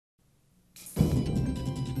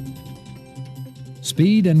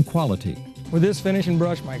speed and quality. With this finishing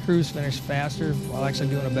brush, my crews finish faster while actually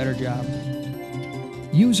doing a better job.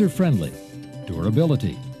 User-friendly,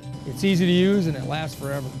 durability, It's easy to use and it lasts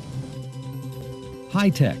forever.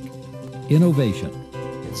 high-tech, innovation.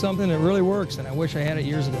 It's something that really works and I wish I had it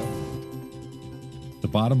years ago. The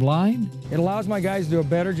bottom line? It allows my guys to do a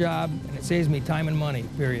better job and it saves me time and money,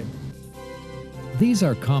 period. These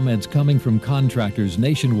are comments coming from contractors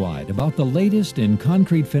nationwide about the latest in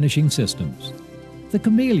concrete finishing systems. The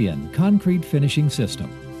Chameleon Concrete Finishing System.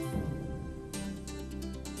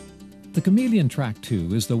 The Chameleon Track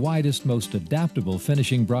 2 is the widest, most adaptable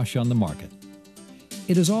finishing brush on the market.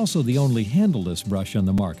 It is also the only handleless brush on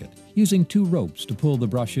the market, using 2 ropes to pull the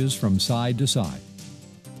brushes from side to side.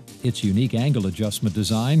 Its unique angle adjustment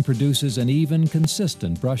design produces an even,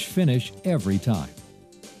 consistent brush finish every time.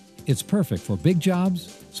 It's perfect for big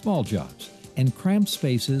jobs, small jobs, and cramped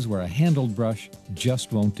spaces where a handled brush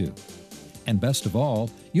just won't do. And best of all,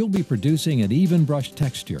 you'll be producing an even brush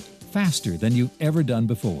texture faster than you've ever done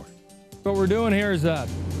before. What we're doing here is a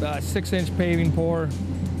 6-inch paving pour.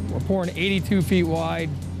 We're pouring 82 feet wide,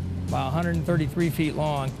 about 133 feet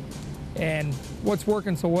long. And what's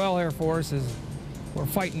working so well here for us is we're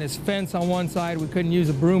fighting this fence on one side. We couldn't use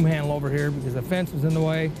a broom handle over here because the fence was in the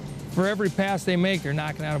way. For every pass they make, they're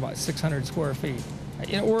knocking out about 600 square feet.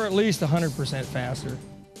 We're at least 100% faster.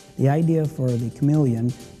 The idea for the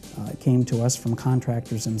Chameleon came to us from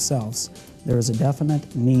contractors themselves. There is a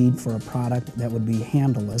definite need for a product that would be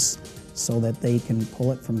handleless so that they can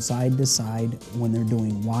pull it from side to side when they're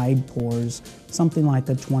doing wide pours, something like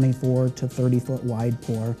a 24 to 30 foot wide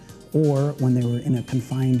pour, or when they were in a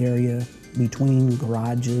confined area between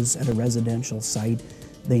garages at a residential site.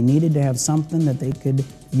 They needed to have something that they could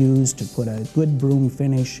use to put a good broom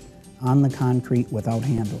finish on the concrete without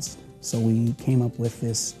handles. So we came up with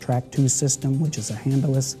this Track 2 system, which is a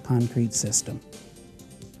handleless concrete system.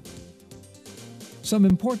 Some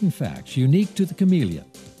important facts unique to the Chameleon.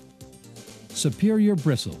 Superior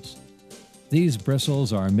bristles. These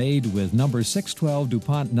bristles are made with number 612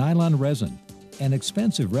 DuPont nylon resin, an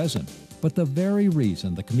expensive resin, but the very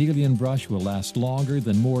reason the Chameleon brush will last longer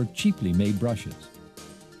than more cheaply made brushes.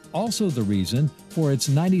 Also the reason for its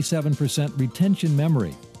 97% retention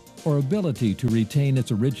memory, or ability to retain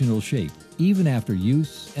its original shape even after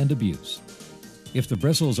use and abuse. If the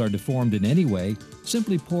bristles are deformed in any way,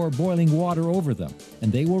 simply pour boiling water over them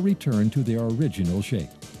and they will return to their original shape.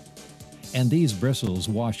 And these bristles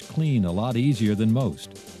wash clean a lot easier than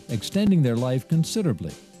most, extending their life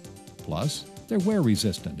considerably. Plus, they're wear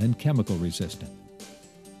resistant and chemical resistant.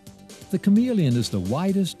 The Chameleon is the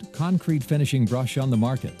widest concrete finishing brush on the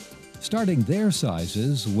market, starting their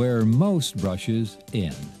sizes where most brushes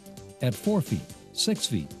end, at 4 feet, 6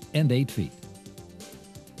 feet, and 8 feet.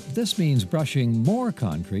 This means brushing more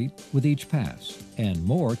concrete with each pass, and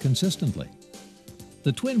more consistently.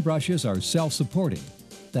 The twin brushes are self-supporting.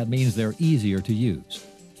 That means they're easier to use,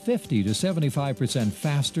 50 to 75%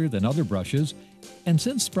 faster than other brushes, and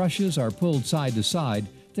since brushes are pulled side to side,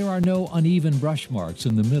 there are no uneven brush marks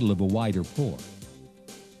in the middle of a wider pour.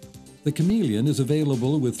 The Chameleon is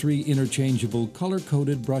available with 3 interchangeable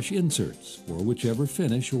color-coded brush inserts for whichever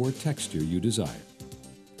finish or texture you desire.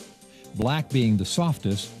 Black being the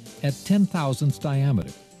softest at 10 thousandths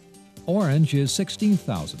diameter. Orange is 16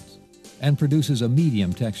 thousandths and produces a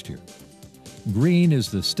medium texture. Green is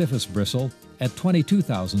the stiffest bristle at 22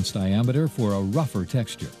 thousandths diameter for a rougher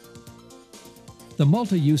texture. The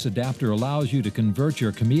multi-use adapter allows you to convert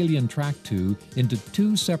your Chameleon Track 2 into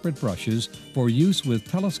 2 separate brushes for use with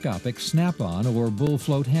telescopic snap-on or bull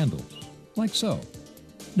float handles, like so.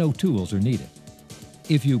 No tools are needed.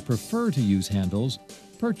 If you prefer to use handles,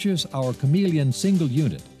 purchase our Chameleon single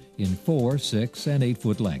unit in 4, 6, and 8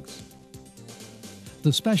 foot lengths.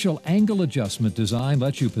 The special angle adjustment design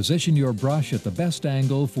lets you position your brush at the best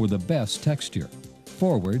angle for the best texture,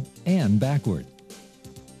 forward and backward.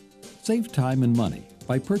 Save time and money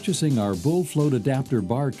by purchasing our Bull Float Adapter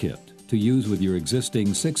Bar Kit to use with your existing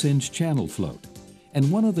 6-inch channel float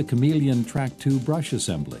and one of the Chameleon Track 2 brush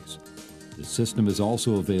assemblies. This system is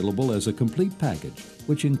also available as a complete package,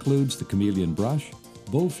 which includes the Chameleon brush,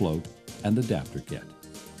 bull float, and adapter kit.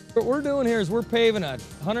 What we're doing here is we're paving a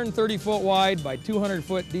 130 foot wide by 200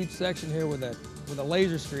 foot deep section here with a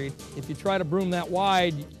laser screed. If you try to broom that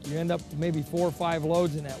wide, you end up maybe 4 or 5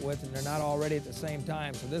 loads in that width and they're not all ready at the same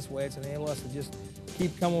time. So this way it's enabled us to just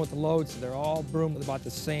keep coming with the loads so they're all broomed with about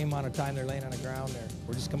the same amount of time they're laying on the ground there.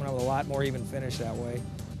 We're just coming up with a lot more even finish that way,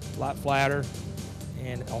 a lot flatter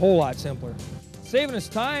and a whole lot simpler. Saving us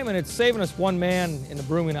time, and it's saving us one man in the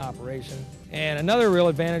brooming operation. And another real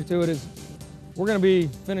advantage to it is we're going to be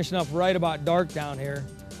finishing up right about dark down here.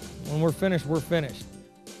 When we're finished, we're finished.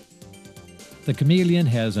 The Chameleon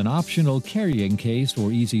has an optional carrying case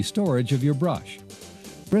for easy storage of your brush.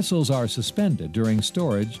 Bristles are suspended during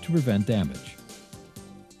storage to prevent damage.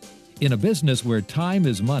 In a business where time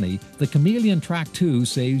is money, the Chameleon Track 2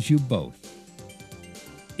 saves you both.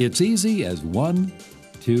 It's easy as 1,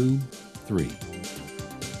 2, 3.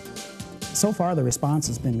 So far, the response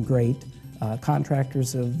has been great.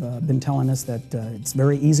 Contractors have been telling us that it's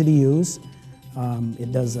very easy to use.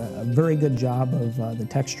 It does a very good job of the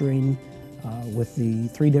texturing. With the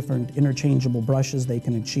 3 different interchangeable brushes, they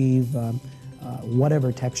can achieve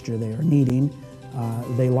whatever texture they are needing.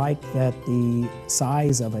 They like that the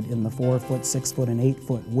size of it in the 4-foot, 6-foot, and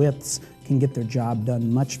 8-foot widths can get their job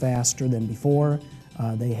done much faster than before.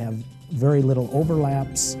 They have very little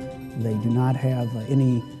overlaps. They do not have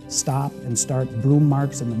any stop and start broom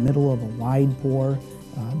marks in the middle of a wide pour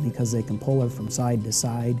because they can pull it from side to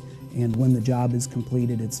side. And when the job is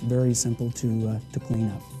completed, it's very simple to clean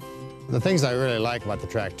up. The things I really like about the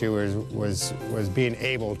Track 2 was being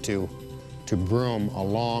able to broom a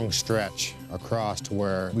long stretch across to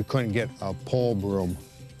where we couldn't get a pole broom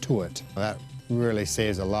to it. That really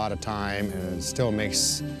saves a lot of time, and it still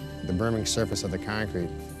makes the brooming surface of the concrete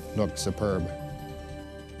look superb.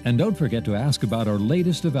 And don't forget to ask about our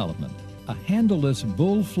latest development, a handleless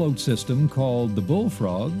bull float system called the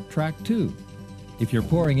Bullfrog Track 2. If you're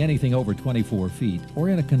pouring anything over 24 feet or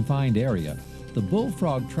in a confined area, the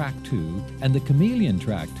Bullfrog Track 2 and the Chameleon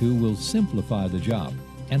Track 2 will simplify the job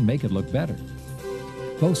and make it look better.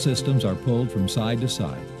 Both systems are pulled from side to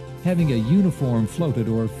side, having a uniform floated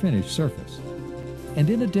or finished surface. And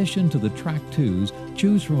in addition to the Track 2s,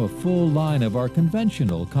 choose from a full line of our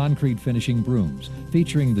conventional concrete finishing brooms,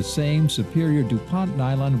 featuring the same superior DuPont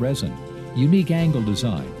nylon resin, unique angle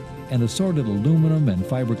design, and assorted aluminum and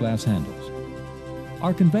fiberglass handles.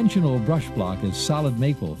 Our conventional brush block is solid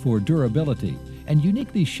maple for durability and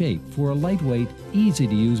uniquely shaped for a lightweight,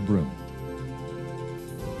 easy-to-use broom.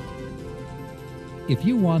 If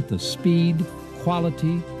you want the speed,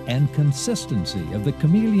 quality, and consistency of the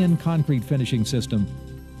Chameleon concrete finishing system,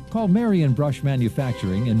 call Marion Brush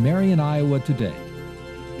Manufacturing in Marion, Iowa today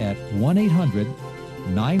at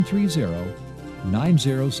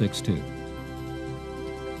 1-800-930-9062.